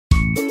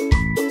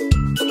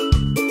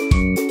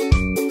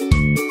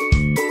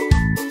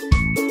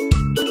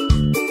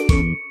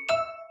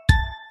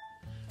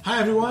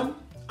Hi everyone,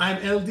 I'm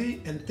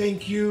Eldi and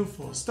thank you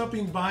for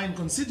stopping by and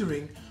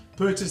considering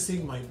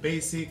purchasing my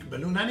basic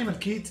balloon animal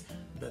kit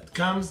that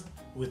comes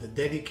with a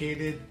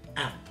dedicated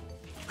app.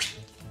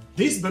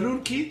 This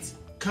balloon kit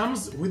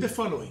comes with the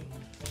following: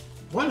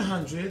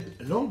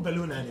 100 long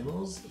balloon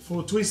animals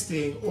for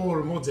twisting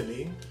or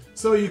modeling,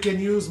 so you can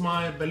use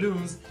my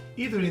balloons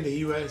either in the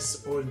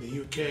US or in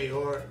the UK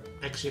or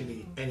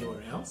actually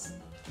anywhere else.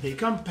 They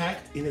come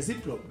packed in a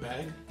Ziploc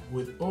bag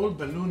with all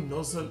balloon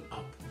nozzle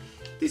up.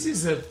 This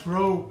is a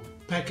pro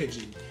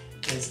packaging,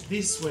 as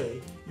this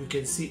way you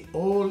can see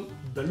all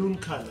balloon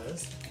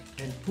colors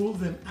and pull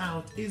them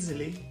out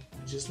easily,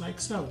 just like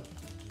so.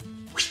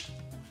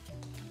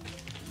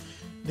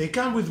 They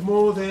come with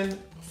more than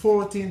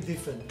 14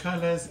 different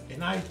colors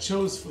and I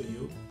chose for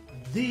you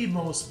the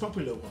most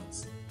popular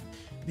ones.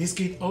 This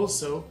kit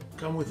also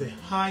comes with a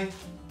high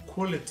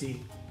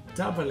quality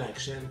double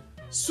action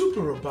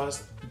super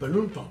robust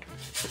balloon pump,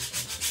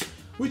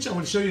 which I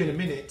will show you in a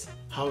minute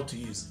how to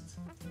use it.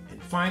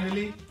 And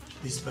finally,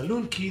 this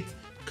balloon kit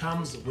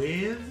comes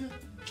with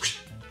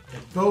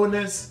a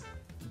bonus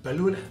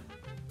balloon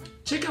app.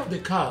 Check out the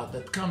card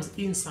that comes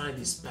inside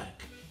this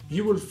pack.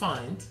 You will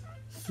find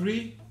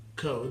 3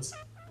 codes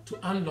to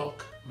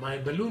unlock my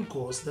balloon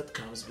course that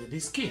comes with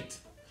this kit.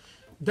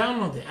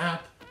 Download the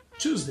app,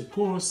 choose the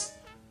course,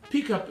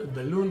 pick up a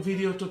balloon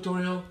video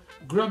tutorial,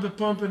 grab a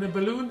pump and a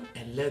balloon,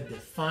 and let the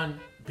fun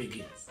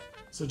begin.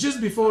 So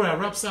just before I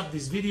wrap up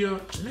this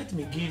video, let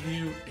me give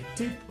you a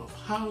tip of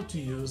how to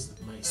use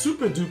my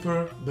super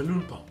duper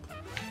balloon pump.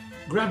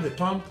 Grab the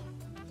pump,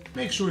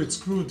 make sure it's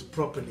screwed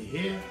properly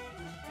here,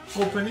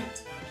 open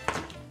it,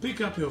 pick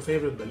up your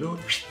favorite balloon,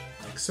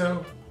 like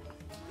so,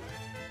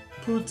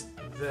 put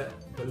the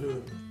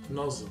balloon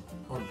nozzle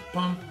on the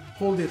pump,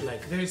 hold it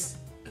like this,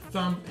 a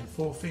thumb and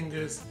 4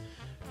 fingers,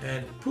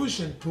 and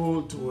push and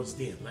pull towards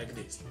the end, like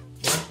this.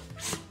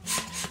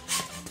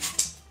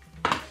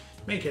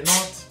 Make a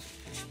knot,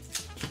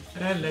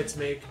 and let's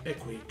make a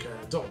quick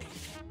doggy.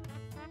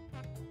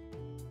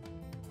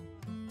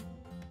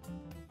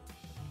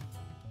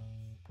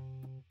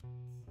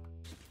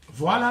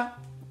 Voila!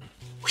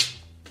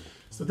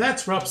 So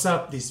that wraps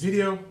up this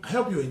video. I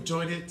hope you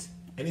enjoyed it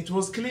and it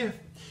was clear.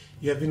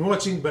 You have been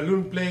watching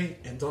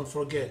BalloonPlay, and don't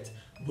forget,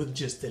 with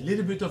just a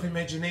little bit of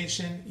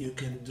imagination, you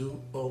can do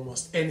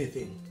almost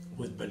anything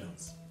with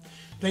balloons.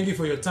 Thank you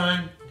for your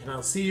time, and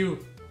I'll see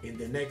you in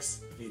the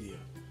next video.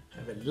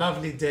 Have a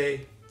lovely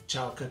day.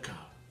 Ciao,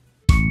 cacao.